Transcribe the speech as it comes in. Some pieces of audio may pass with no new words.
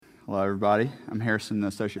Hello, everybody. I'm Harrison, the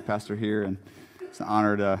associate pastor here, and it's an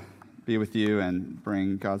honor to be with you and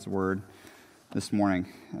bring God's word this morning.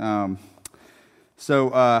 Before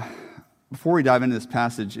we dive into this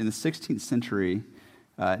passage, in the 16th century,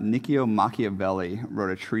 Niccolo Machiavelli wrote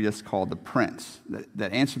a treatise called The Prince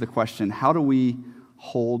that answered the question, how do we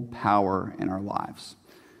hold power in our lives?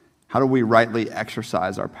 How do we rightly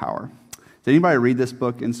exercise our power? Did anybody read this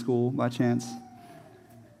book in school by chance?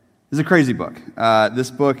 It's a crazy book. This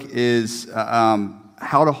book is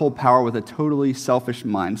how to hold power with a totally selfish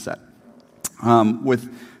mindset, with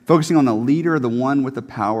focusing on the leader, the one with the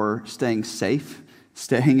power, staying safe,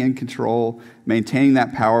 staying in control, maintaining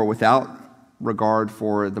that power without regard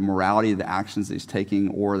for the morality of the actions that he's taking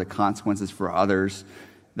or the consequences for others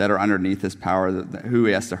that are underneath his power, who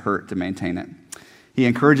he has to hurt to maintain it. He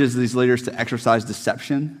encourages these leaders to exercise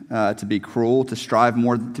deception, to be cruel, to strive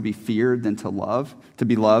more to be feared than to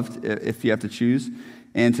be loved if you have to choose,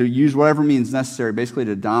 and to use whatever means necessary, basically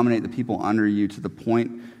to dominate the people under you to the point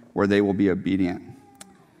where they will be obedient.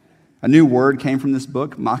 A new word came from this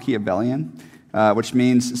book, Machiavellian, which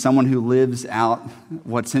means someone who lives out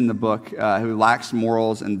what's in the book, who lacks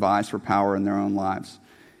morals and vies for power in their own lives.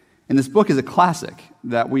 And this book is a classic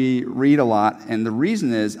that we read a lot, and the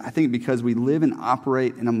reason is, I think, because we live and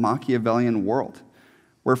operate in a Machiavellian world,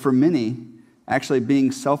 where for many, actually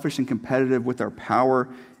being selfish and competitive with our power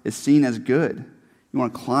is seen as good. You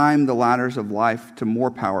want to climb the ladders of life to more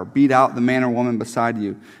power, beat out the man or woman beside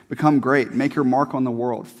you, become great, make your mark on the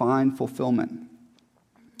world, find fulfillment.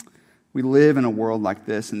 We live in a world like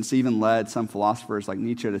this, and it's even led some philosophers like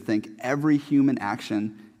Nietzsche to think every human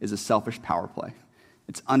action is a selfish power play.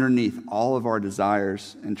 It's underneath all of our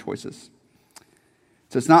desires and choices.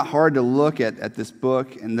 So it's not hard to look at this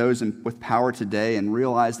book and those with power today and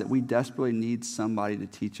realize that we desperately need somebody to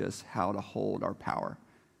teach us how to hold our power.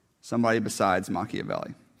 Somebody besides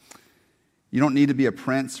Machiavelli. You don't need to be a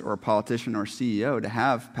prince or a politician or a CEO to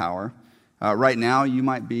have power. Right now, you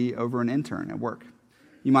might be over an intern at work.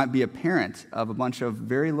 You might be a parent of a bunch of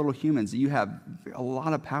very little humans that you have a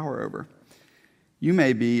lot of power over. You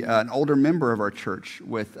may be an older member of our church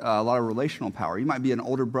with a lot of relational power. You might be an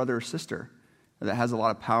older brother or sister that has a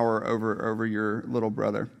lot of power over your little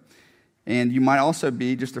brother. And you might also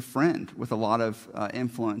be just a friend with a lot of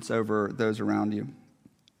influence over those around you.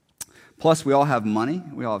 Plus, we all have money,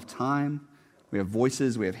 we all have time, we have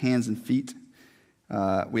voices, we have hands and feet,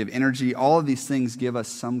 we have energy. All of these things give us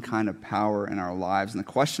some kind of power in our lives. And the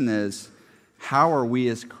question is, how are we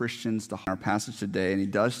as Christians to our passage today? And he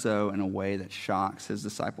does so in a way that shocks his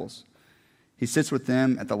disciples. He sits with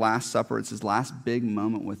them at the Last Supper. It's his last big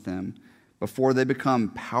moment with them before they become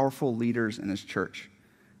powerful leaders in his church.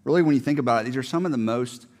 Really, when you think about it, these are some of the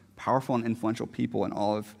most powerful and influential people in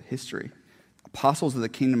all of history. Apostles of the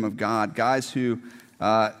kingdom of God, guys who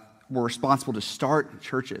were responsible to start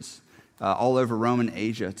churches all over Roman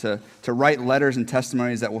Asia, to write letters and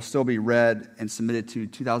testimonies that will still be read and submitted to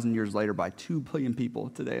 2,000 years later by 2 billion people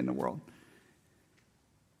today in the world.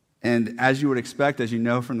 And as you would expect, as you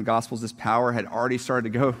know from the Gospels, this power had already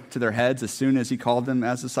started to go to their heads as soon as he called them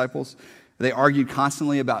as disciples. They argued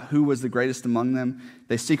constantly about who was the greatest among them.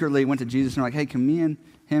 They secretly went to Jesus and were like, hey, can me and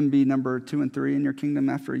him be number 2 and 3 in your kingdom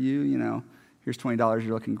after you? You know, here's $20.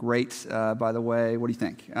 You're looking great, by the way. What do you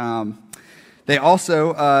think? They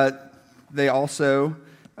also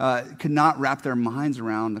could not wrap their minds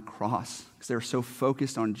around the cross because they were so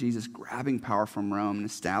focused on Jesus grabbing power from Rome and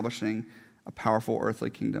establishing a powerful earthly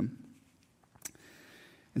kingdom.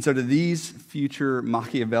 And so to these future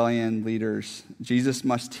Machiavellian leaders, Jesus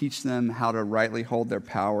must teach them how to rightly hold their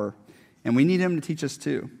power, and we need him to teach us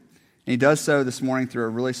too. And he does so this morning through a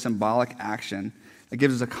really symbolic action that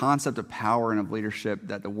gives us a concept of power and of leadership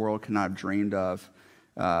that the world could not have dreamed of,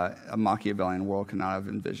 a Machiavellian world could not have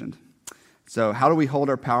envisioned. So how do we hold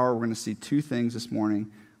our power? We're going to see 2 things this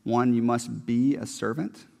morning. 1, you must be a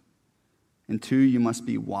servant. And 2, you must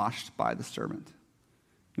be washed by the servant.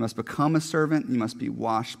 You must become a servant. You must be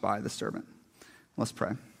washed by the servant. Let's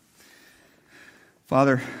pray.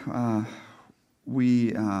 Father,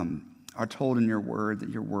 we are told in your word that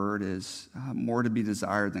your word is more to be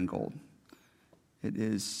desired than gold. It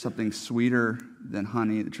is something sweeter than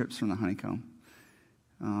honey that drips from the honeycomb.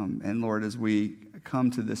 And Lord, as we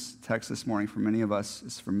come to this text this morning, for many of us,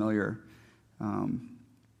 it's familiar.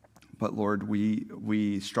 But Lord,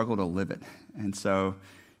 we struggle to live it. And so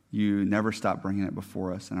you never stop bringing it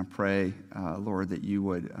before us. And I pray, Lord, that you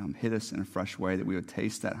would hit us in a fresh way, that we would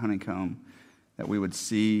taste that honeycomb, that we would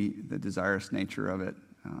see the desirous nature of it.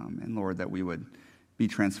 And Lord, that we would be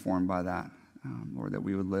transformed by that. Lord, that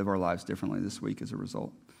we would live our lives differently this week as a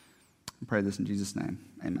result. I pray this in Jesus' name.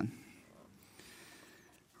 Amen.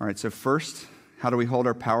 All right, so first, how do we hold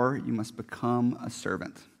our power? You must become a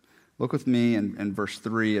servant. Look with me in verse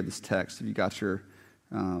 3 of this text. If you got your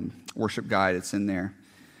worship guide, it's in there.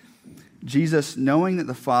 Jesus, knowing that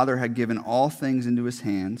the Father had given all things into his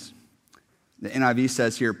hands, the NIV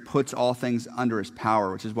says here, puts all things under his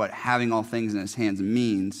power, which is what having all things in his hands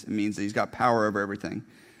means. It means that he's got power over everything.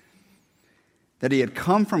 That he had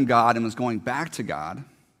come from God and was going back to God,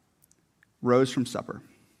 rose from supper.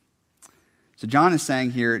 So John is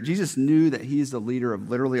saying here, Jesus knew that he is the leader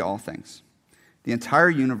of literally all things. The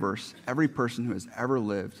entire universe, every person who has ever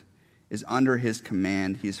lived, is under his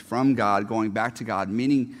command. He is from God, going back to God,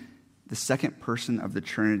 meaning the second person of the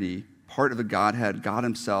Trinity, part of the Godhead, God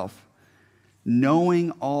himself,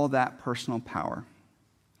 knowing all that personal power.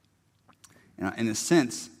 In a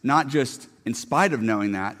sense, not just in spite of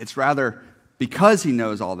knowing that, it's rather because he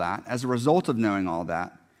knows all that, as a result of knowing all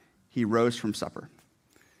that, he rose from supper.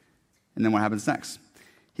 And then what happens next?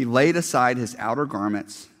 He laid aside his outer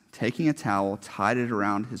garments, taking a towel, tied it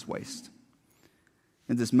around his waist.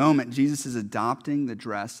 At this moment, Jesus is adopting the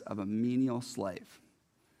dress of a menial slave,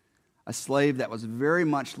 a slave that was very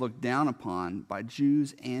much looked down upon by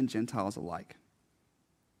Jews and Gentiles alike.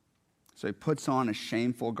 So he puts on a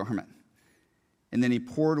shameful garment, and then he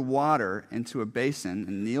poured water into a basin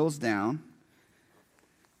and kneels down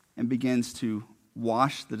and begins to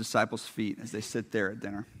wash the disciples' feet as they sit there at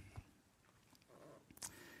dinner.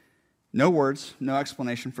 No words, no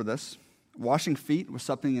explanation for this. Washing feet was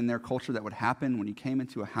something in their culture that would happen when you came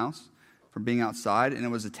into a house from being outside, and it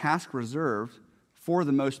was a task reserved for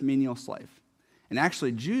the most menial slave. And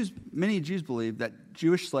actually, many Jews believed that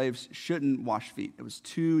Jewish slaves shouldn't wash feet. It was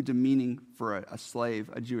too demeaning for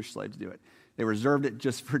a Jewish slave to do it. They reserved it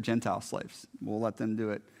just for Gentile slaves. We'll let them do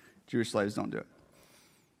it. Jewish slaves don't do it.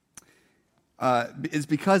 It's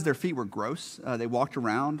because their feet were gross. They walked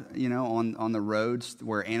around, on the roads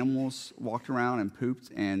where animals walked around and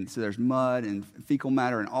pooped, and so there's mud and fecal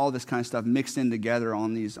matter and all this kind of stuff mixed in together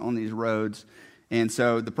on these roads. And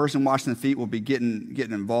so the person washing the feet will be getting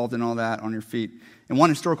involved in all that on your feet. In one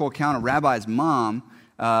historical account, a rabbi's mom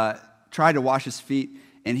tried to wash his feet,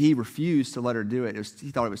 and he refused to let her do it.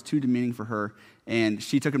 He thought it was too demeaning for her, and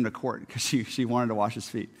she took him to court because she wanted to wash his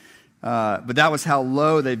feet. But that was how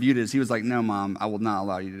low they viewed it. He was like, no, Mom, I will not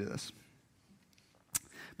allow you to do this.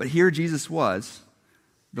 But here Jesus was,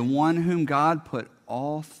 the one whom God put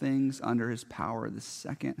all things under his power, the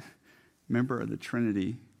second member of the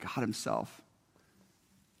Trinity, God himself,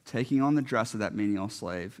 taking on the dress of that menial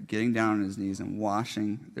slave, getting down on his knees and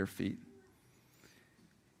washing their feet.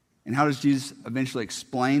 And how does Jesus eventually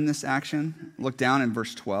explain this action? Look down in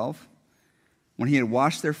verse 12. When he had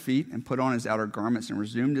washed their feet and put on his outer garments and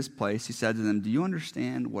resumed his place, he said to them, "Do you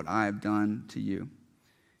understand what I have done to you?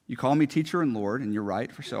 You call me teacher and Lord, and you're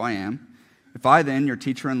right, for so I am. If I then, your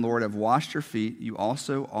teacher and Lord, have washed your feet, you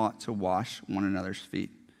also ought to wash one another's feet.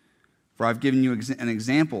 For I've given you an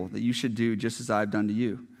example that you should do just as I have done to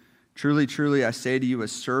you. Truly, truly, I say to you, a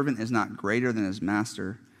servant is not greater than his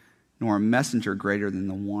master, nor a messenger greater than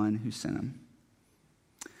the one who sent him."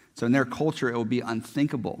 So in their culture, it would be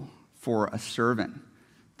unthinkable for a servant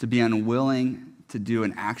to be unwilling to do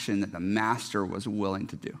an action that the master was willing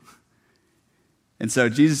to do. And so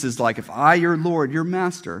Jesus is like, if I, your Lord, your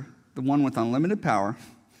master, the one with unlimited power,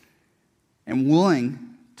 am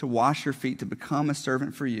willing to wash your feet, to become a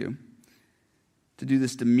servant for you, to do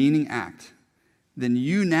this demeaning act, then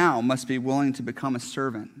you now must be willing to become a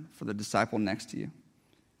servant for the disciple next to you.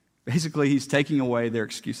 Basically, he's taking away their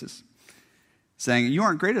excuses, saying, you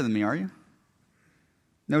aren't greater than me, are you?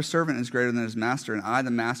 No servant is greater than his master, and I,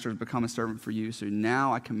 the master, have become a servant for you. So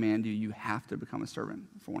now I command you, you have to become a servant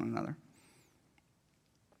for one another.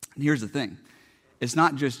 And here's the thing. It's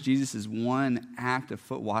not just Jesus' one act of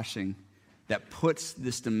foot washing that puts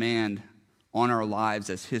this demand on our lives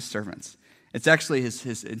as his servants. It's actually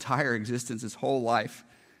his entire existence, his whole life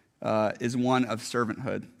is one of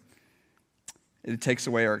servanthood. It takes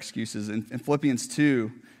away our excuses. In Philippians 2,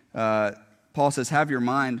 Paul says, have your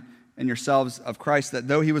mind and yourselves of Christ, that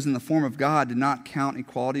though he was in the form of God, did not count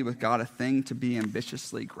equality with God a thing to be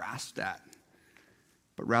ambitiously grasped at,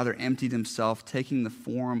 but rather emptied himself, taking the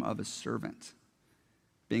form of a servant.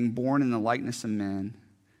 Being born in the likeness of men,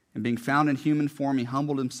 and being found in human form, he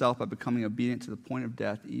humbled himself by becoming obedient to the point of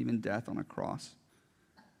death, even death on a cross.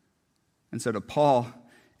 And so to Paul,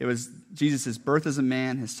 it was Jesus' birth as a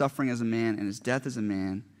man, his suffering as a man, and his death as a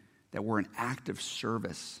man that were an act of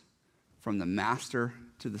service from the master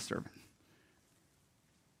to the servant.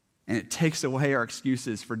 And it takes away our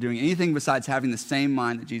excuses for doing anything besides having the same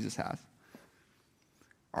mind that Jesus has.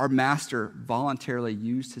 Our master voluntarily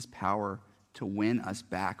used his power to win us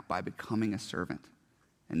back by becoming a servant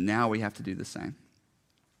And now we have to do the same.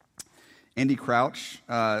 Andy Crouch,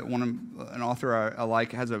 an author I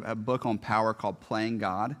like, has a book on power called Playing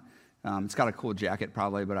God. It's got a cool jacket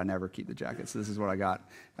probably, but I never keep the jacket, so this is what I got.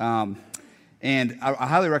 And I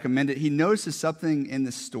highly recommend it. He notices something in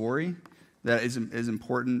the story that is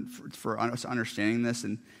important for us understanding this.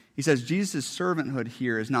 And he says Jesus' servanthood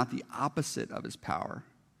here is not the opposite of his power,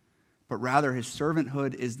 but rather his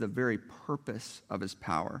servanthood is the very purpose of his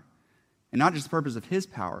power. And not just the purpose of his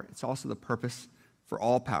power, it's also the purpose for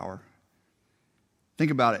all power. Think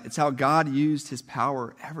about it. It's how God used his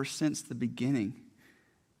power ever since the beginning,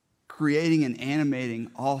 creating and animating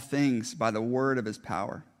all things by the word of his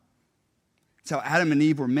power. It's how Adam and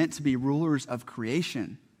Eve were meant to be rulers of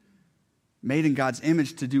creation, made in God's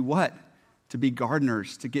image to do what? To be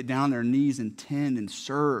gardeners, to get down on their knees and tend and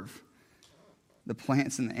serve the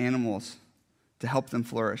plants and the animals to help them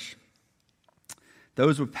flourish.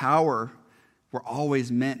 Those with power were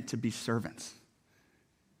always meant to be servants.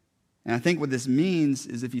 And I think what this means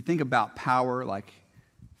is if you think about power, like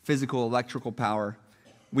physical, electrical power,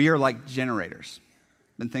 we are like generators.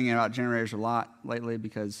 I've been thinking about generators a lot lately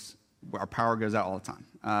because our power goes out all the time,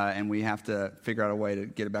 and we have to figure out a way to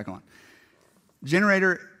get it back on. With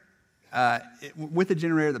a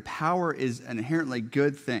generator, the power is an inherently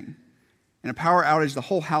good thing. In a power outage, the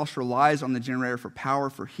whole house relies on the generator for power,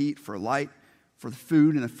 for heat, for light, for the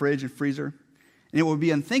food in the fridge and freezer. And it would be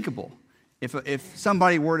unthinkable if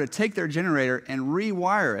somebody were to take their generator and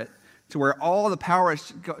rewire it to where all the power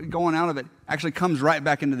is going out of it actually comes right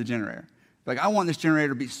back into the generator. Like, I want this generator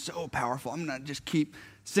to be so powerful, I'm going to just keep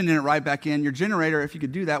sending it right back in. Your generator, if you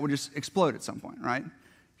could do that, would just explode at some point, right?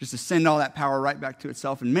 Just to send all that power right back to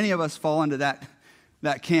itself. And many of us fall into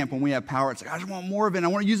that camp when we have power. It's like, I just want more of it. I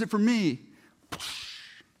want to use it for me.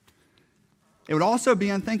 It would also be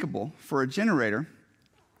unthinkable for a generator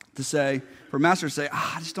to say, for a master to say,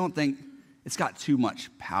 I just don't think it's got too much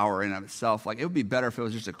power in and of itself. Like, it would be better if it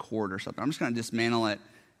was just a cord or something. I'm just going to dismantle it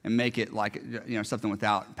and make it like, something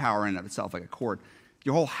without power in and of itself, like a cord.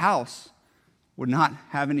 Your whole house would not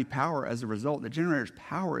have any power as a result. The generator's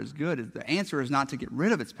power is good. The answer is not to get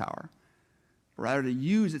rid of its power, but rather to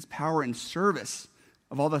use its power in service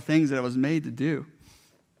of all the things that it was made to do.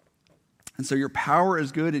 And so your power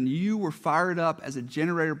is good, and you were fired up as a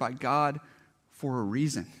generator by God for a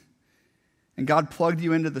reason. And God plugged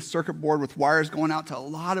you into the circuit board with wires going out to a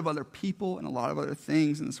lot of other people and a lot of other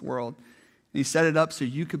things in this world. And he set it up so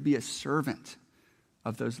you could be a servant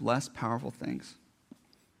of those less powerful things.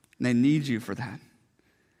 And they need you for that.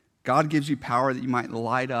 God gives you power that you might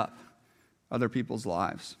light up other people's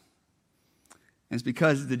lives. And it's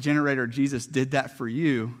because the generator, Jesus, did that for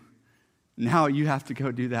you. Now you have to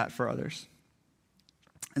go do that for others.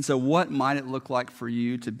 And so what might it look like for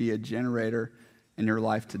you to be a generator in your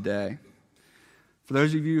life today? For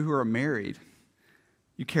those of you who are married,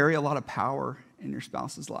 you carry a lot of power in your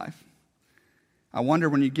spouse's life. I wonder,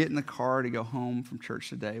 when you get in the car to go home from church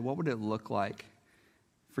today, what would it look like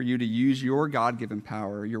for you to use your God-given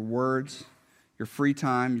power, your words, your free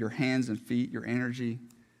time, your hands and feet, your energy,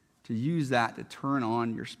 to use that to turn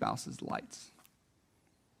on your spouse's lights?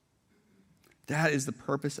 That is the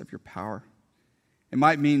purpose of your power. It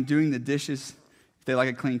might mean doing the dishes if they like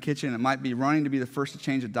a clean kitchen. It might be running to be the first to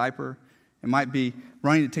change a diaper. It might be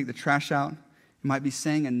running to take the trash out. It might be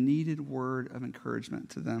saying a needed word of encouragement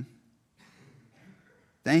to them.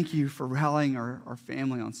 Thank you for rallying our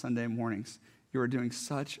family on Sunday mornings. You are doing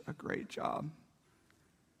such a great job.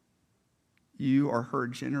 You are her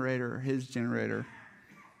generator, his generator.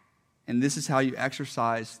 And this is how you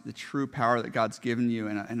exercise the true power that God's given you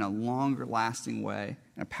in a longer lasting way,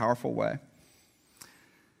 in a powerful way.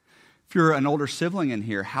 If you're an older sibling in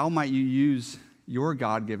here, how might you use your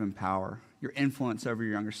God-given power, your influence over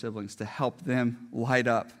your younger siblings, to help them light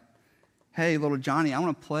up? Hey, little Johnny, I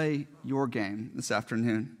want to play your game this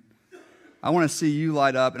afternoon. I want to see you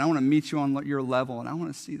light up, and I want to meet you on your level, and I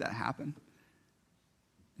want to see that happen.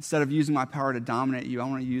 Instead of using my power to dominate you, I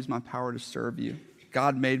want to use my power to serve you.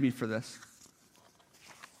 God made me for this.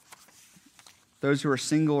 Those who are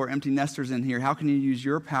single or empty nesters in here, how can you use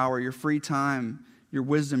your power, your free time, your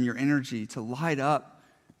wisdom, your energy to light up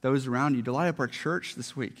those around you, to light up our church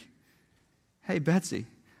this week? Hey, Betsy,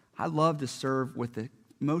 I love to serve with the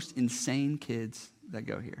most insane kids that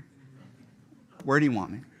go here. Where do you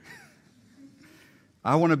want me?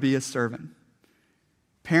 I want to be a servant.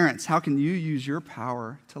 Parents, how can you use your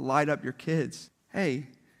power to light up your kids? Hey,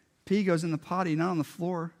 pee goes in the potty, not on the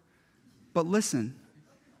floor. But listen,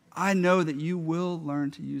 I know that you will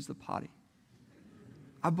learn to use the potty.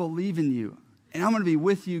 I believe in you. And I'm going to be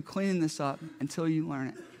with you cleaning this up until you learn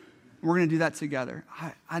it. We're going to do that together.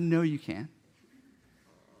 I know you can.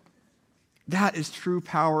 That is true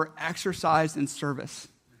power exercised in service.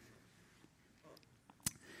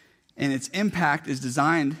 And its impact is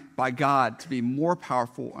designed by God to be more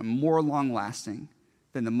powerful and more long-lasting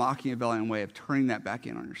than the Machiavellian way of turning that back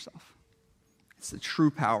in on yourself. It's the true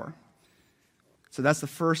power. So that's the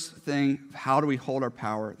first thing. How do we hold our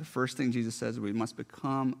power? The first thing Jesus says is we must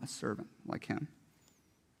become a servant like him.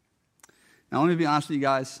 Now, let me be honest with you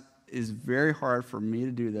guys. It is very hard for me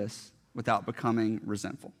to do this without becoming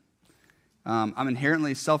resentful. I'm an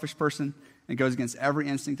inherently selfish person. It goes against every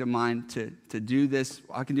instinct of mine to do this.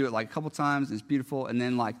 I can do it like a couple times, and it's beautiful. And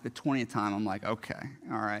then like the 20th time, I'm like, okay,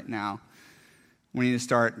 all right, now we need to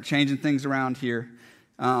start changing things around here.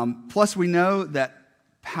 Plus, we know that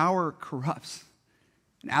power corrupts.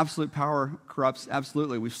 And absolute power corrupts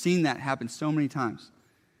absolutely. We've seen that happen so many times.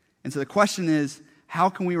 And so the question is, how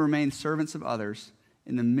can we remain servants of others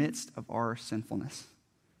in the midst of our sinfulness?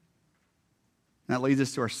 And that leads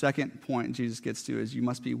us to our second point Jesus gets to is you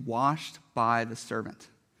must be washed by the servant.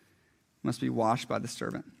 You must be washed by the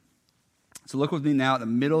servant. So look with me now at the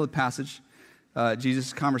middle of the passage,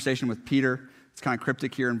 Jesus' conversation with Peter. It's kind of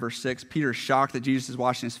cryptic here in verse 6. Peter is shocked that Jesus is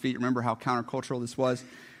washing his feet. Remember how countercultural this was?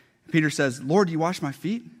 Peter says, Lord, do you wash my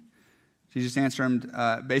feet? Jesus answered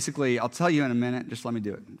him, basically, I'll tell you in a minute, just let me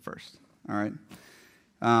do it first. All right?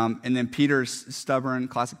 And then Peter's stubborn,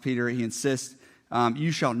 classic Peter, he insists,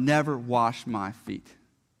 you shall never wash my feet.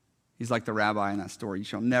 He's like the rabbi in that story. You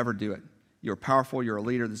shall never do it. You're powerful. You're a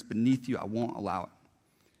leader. This is beneath you. I won't allow it.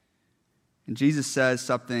 And Jesus says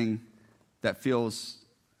something that feels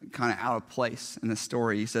kind of out of place in this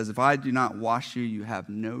story. He says, if I do not wash you, you have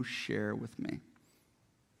no share with me.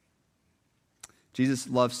 Jesus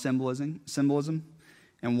loves symbolism,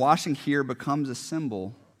 and washing here becomes a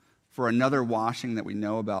symbol for another washing that we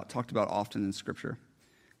know about, talked about often in Scripture.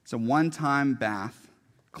 It's a one-time bath,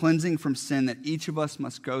 cleansing from sin that each of us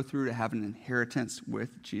must go through to have an inheritance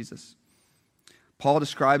with Jesus. Paul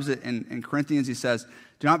describes it in Corinthians. He says,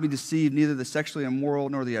 do not be deceived, neither the sexually immoral,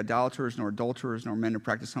 nor the idolaters, nor adulterers, nor men who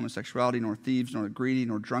practice homosexuality, nor thieves, nor the greedy,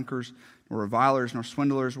 nor drunkards, nor revilers, nor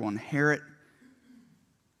swindlers will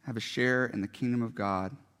have a share in the kingdom of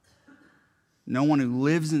God. No one who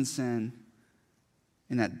lives in sin,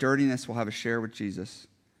 in that dirtiness, will have a share with Jesus.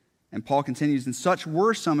 And Paul continues, and such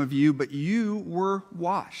were some of you, but you were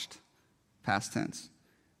washed, past tense,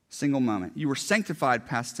 single moment. You were sanctified,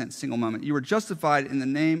 past tense, single moment. You were justified in the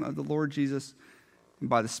name of the Lord Jesus and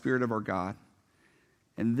by the Spirit of our God.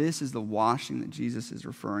 And this is the washing that Jesus is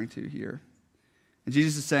referring to here. And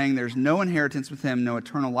Jesus is saying there's no inheritance with him, no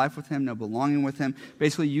eternal life with him, no belonging with him.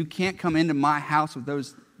 Basically, you can't come into my house with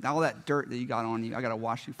all that dirt that you got on you. I got to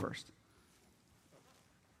wash you first.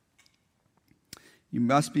 You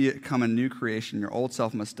must become a new creation. Your old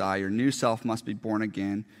self must die. Your new self must be born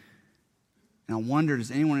again. And I wonder,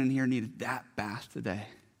 does anyone in here need that bath today?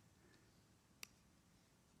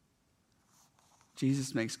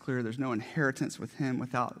 Jesus makes clear there's no inheritance with him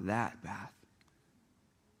without that bath.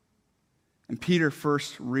 And Peter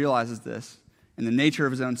first realizes this in the nature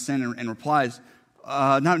of his own sin and replies,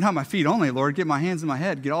 not my feet only, Lord. Get my hands and my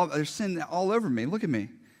head. There's sin all over me. Look at me.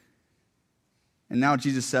 And now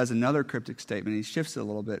Jesus says another cryptic statement. He shifts it a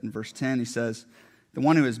little bit. In verse 10, he says, the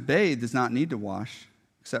one who is bathed does not need to wash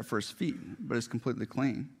except for his feet, but is completely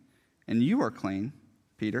clean. And you are clean,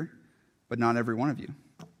 Peter, but not every one of you.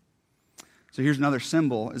 So here's another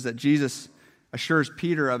symbol, is that Jesus assures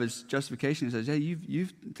Peter of his justification. He says, hey,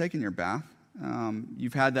 you've taken your bath.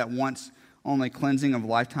 You've had that once only cleansing of a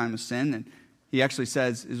lifetime of sin. And he actually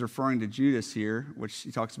says, is referring to Judas here, which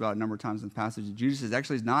he talks about a number of times in the passage. Judas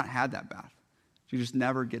has not had that bath. Judas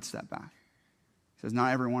never gets that bath. He says,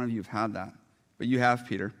 not every one of you have had that, but you have,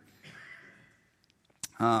 Peter.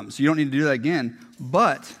 So you don't need to do that again.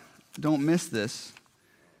 But don't miss this.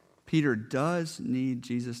 Peter does need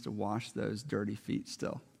Jesus to wash those dirty feet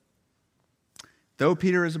still. Though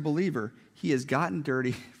Peter is a believer, he has gotten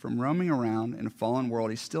dirty from roaming around in a fallen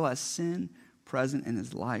world. He still has sin present in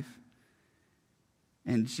his life.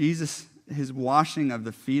 And Jesus, his washing of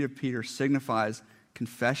the feet of Peter signifies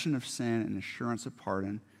confession of sin and assurance of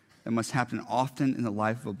pardon that must happen often in the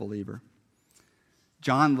life of a believer.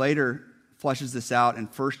 John later fleshes this out in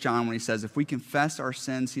 1 John when he says, if we confess our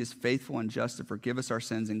sins, he is faithful and just to forgive us our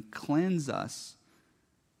sins and cleanse us,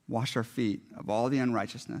 wash our feet of all the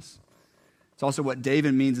unrighteousness. It's also what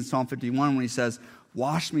David means in Psalm 51 when he says,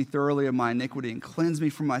 wash me thoroughly of my iniquity and cleanse me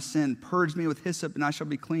from my sin. Purge me with hyssop and I shall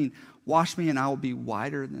be clean. Wash me and I will be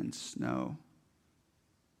whiter than snow.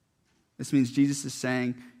 This means Jesus is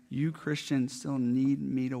saying, you Christians still need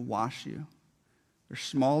me to wash you. They're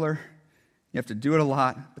smaller. You have to do it a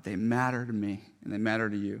lot, but they matter to me and they matter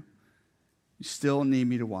to you. You still need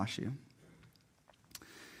me to wash you.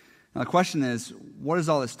 Now, the question is, what is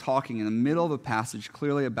all this talking in the middle of a passage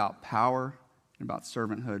clearly about power and about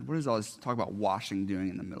servanthood? What is all this talk about washing doing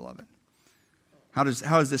in the middle of it? How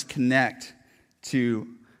does this connect to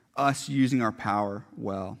us using our power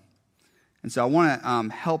well? And so I want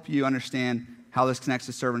to help you understand how this connects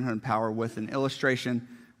to servanthood and power with an illustration,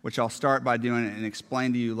 which I'll start by doing and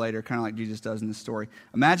explain to you later, kind of like Jesus does in this story.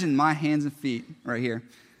 Imagine my hands and feet right here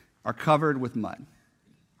are covered with mud.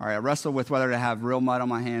 All right, I wrestled with whether to have real mud on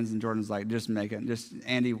my hands, and Jordan's like, just make it. Just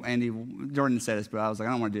Andy, Jordan said this, but I was like,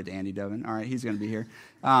 I don't want to do it to Andy Dovin. All right, he's going to be here.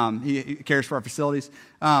 He cares for our facilities.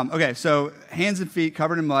 Okay, so hands and feet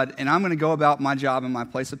covered in mud, and I'm going to go about my job in my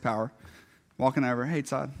place of power, walking over. Hey,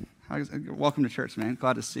 Todd, welcome to church, man.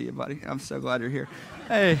 Glad to see you, buddy. I'm so glad you're here.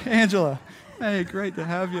 Hey, Angela. Hey, great to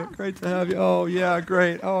have you. Great to have you. Oh, yeah,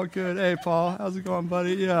 great. Oh, good. Hey, Paul, how's it going,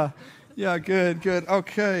 buddy? Yeah, good.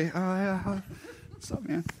 Okay. Yeah. What's up,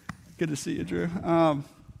 man? Good to see you, Drew.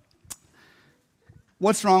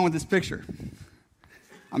 What's wrong with this picture?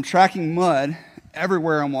 I'm tracking mud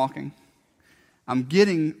everywhere I'm walking. I'm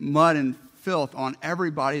getting mud and filth on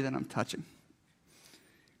everybody that I'm touching.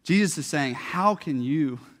 Jesus is saying, how can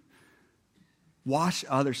you wash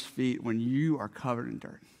others' feet when you are covered in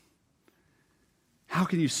dirt? How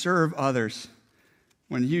can you serve others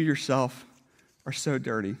when you yourself are so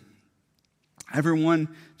dirty? Everyone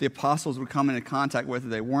the apostles would come into contact with, if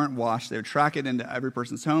they weren't washed, they would track it into every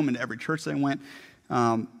person's home, into every church they went.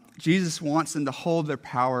 Jesus wants them to hold their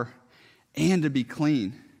power and to be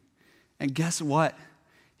clean. And guess what?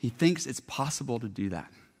 He thinks it's possible to do that.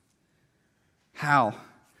 How?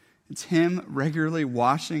 It's him regularly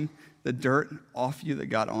washing the dirt off you that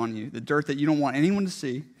got on you, the dirt that you don't want anyone to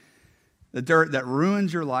see, the dirt that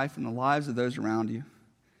ruins your life and the lives of those around you.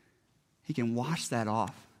 He can wash that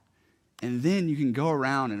off. And then you can go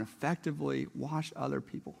around and effectively wash other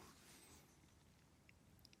people.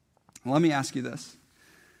 Well, let me ask you this.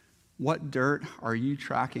 What dirt are you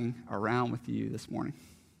tracking around with you this morning?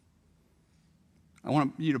 I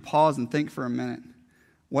want you to pause and think for a minute.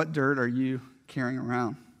 What dirt are you carrying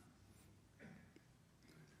around?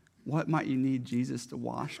 What might you need Jesus to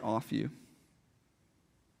wash off you?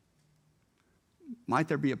 Might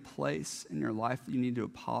there be a place in your life that you need to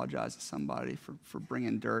apologize to somebody for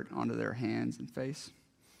bringing dirt onto their hands and face?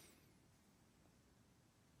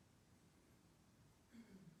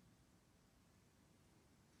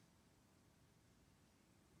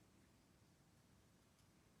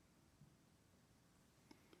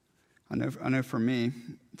 I know for me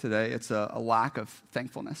today, it's a lack of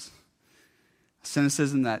thankfulness. A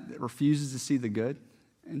cynicism that refuses to see the good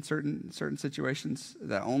in certain situations,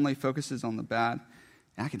 that only focuses on the bad.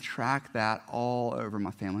 And I can track that all over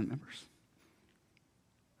my family members.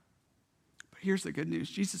 But here's the good news.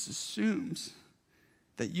 Jesus assumes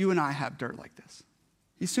that you and I have dirt like this.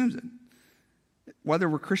 He assumes it. Whether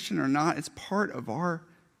we're Christian or not, it's part of our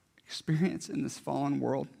experience in this fallen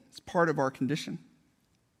world. It's part of our condition.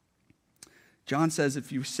 John says,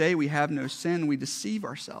 if you say we have no sin, we deceive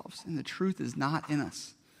ourselves, and the truth is not in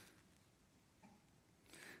us.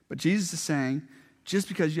 But Jesus is saying, just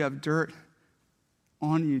because you have dirt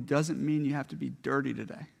on you doesn't mean you have to be dirty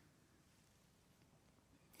today.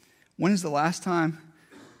 When is the last time,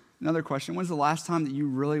 another question, when's the last time that you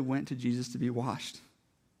really went to Jesus to be washed?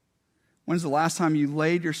 When's the last time you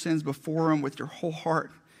laid your sins before him with your whole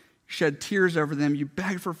heart, shed tears over them, you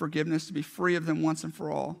begged for forgiveness to be free of them once and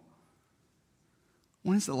for all?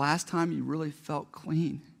 When is the last time you really felt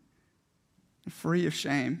clean and free of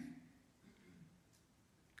shame?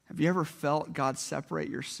 Have you ever felt God separate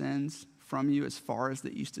your sins from you as far as the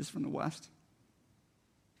east is from the west?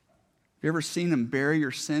 Have you ever seen him bury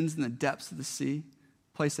your sins in the depths of the sea,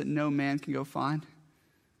 a place that no man can go find? Have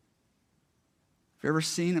you ever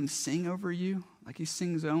seen him sing over you like he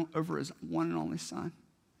sings over his one and only son?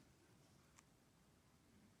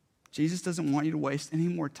 Jesus doesn't want you to waste any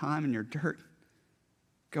more time in your dirt.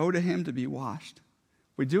 Go to him to be washed.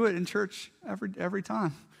 We do it in church every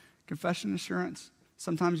time. Confession assurance.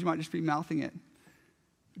 Sometimes you might just be mouthing it.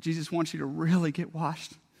 But Jesus wants you to really get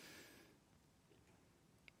washed.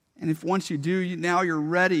 And if once you do, now you're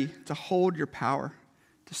ready to hold your power,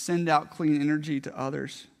 to send out clean energy to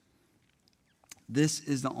others. This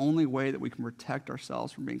is the only way that we can protect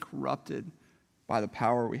ourselves from being corrupted by the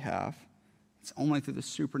power we have. It's only through the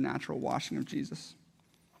supernatural washing of Jesus.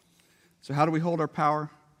 So how do we hold our power?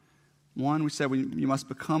 One, we said you must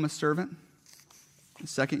become a servant. And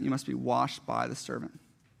second, you must be washed by the servant.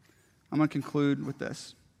 I'm going to conclude with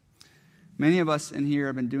this. Many of us in here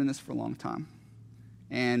have been doing this for a long time.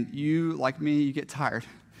 And you, like me, you get tired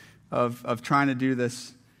of trying to do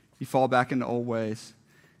this. You fall back into old ways.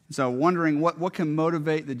 So wondering what can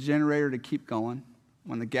motivate the generator to keep going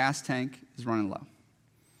when the gas tank is running low?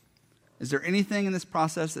 Is there anything in this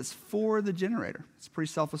process that's for the generator? It's a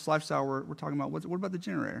pretty selfless lifestyle we're talking about. What about the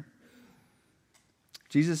generator?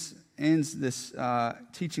 Jesus ends this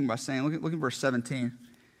teaching by saying, look at verse 17.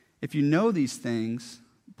 If you know these things,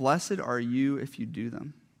 blessed are you if you do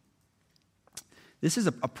them. This is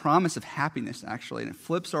a promise of happiness, actually, and it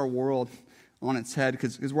flips our world on its head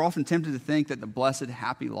because we're often tempted to think that the blessed,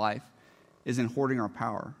 happy life is in hoarding our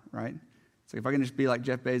power, right? So if I can just be like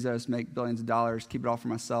Jeff Bezos, make billions of dollars, keep it all for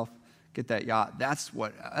myself, get that yacht, that's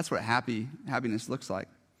what happiness looks like.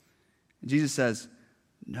 And Jesus says,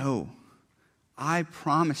 no, I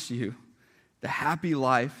promise you, the happy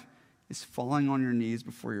life is falling on your knees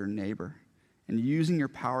before your neighbor and using your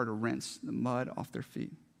power to rinse the mud off their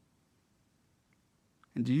feet.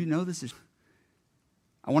 And do you know this is...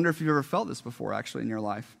 I wonder if you've ever felt this before, actually, in your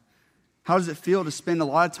life. How does it feel to spend a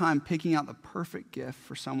lot of time picking out the perfect gift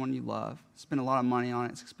for someone you love, spend a lot of money on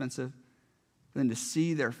it, it's expensive, but then to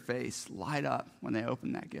see their face light up when they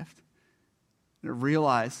open that gift, and to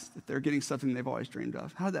realize that they're getting something they've always dreamed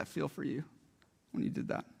of? How did that feel for you when you did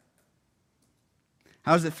that?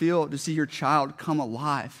 How does it feel to see your child come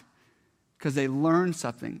alive because they learned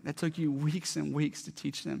something that took you weeks and weeks to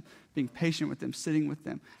teach them, being patient with them, sitting with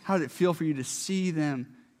them? How did it feel for you to see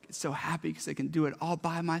them get so happy because they can do it all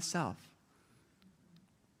by myself?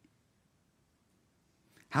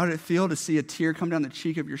 How did it feel to see a tear come down the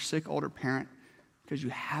cheek of your sick older parent because you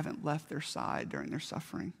haven't left their side during their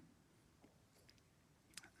suffering?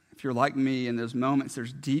 If you're like me, in those moments,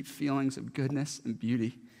 there's deep feelings of goodness and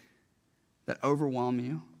beauty that overwhelm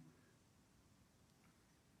you.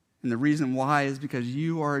 And the reason why is because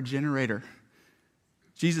you are a generator.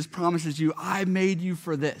 Jesus promises you, I made you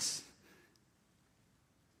for this.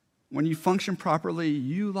 When you function properly,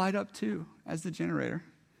 you light up too as the generator.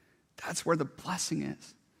 That's where the blessing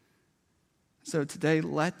is. So today,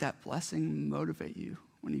 let that blessing motivate you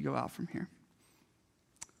when you go out from here.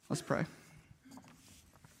 Let's pray.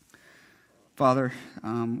 Father,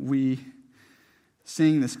 we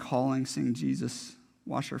sing this calling, sing Jesus,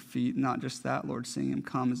 wash our feet. Not just that, Lord, sing him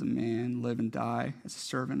come as a man, live and die as a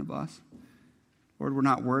servant of us. Lord, we're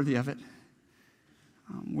not worthy of it.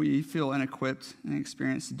 We feel inequipped and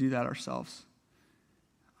inexperienced to do that ourselves.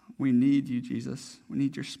 We need you, Jesus. We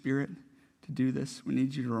need your Spirit to do this. We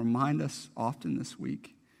need you to remind us often this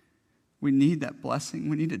week. We need that blessing.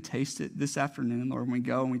 We need to taste it this afternoon, Lord, when we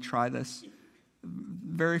go and we try this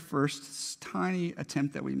very first tiny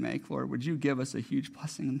attempt that we make. Lord, would you give us a huge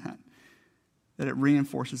blessing in that it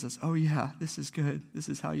reinforces us. Oh yeah, this is good. This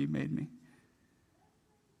is how you made me.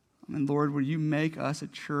 And Lord, would you make us a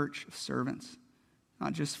church of servants,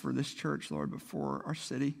 not just for this church, Lord, but for our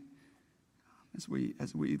city. As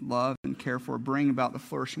we love and care for, bring about the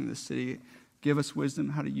flourishing of the city. Give us wisdom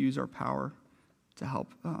how to use our power to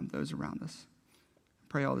help those around us. I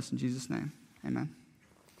pray all this in Jesus' name. Amen.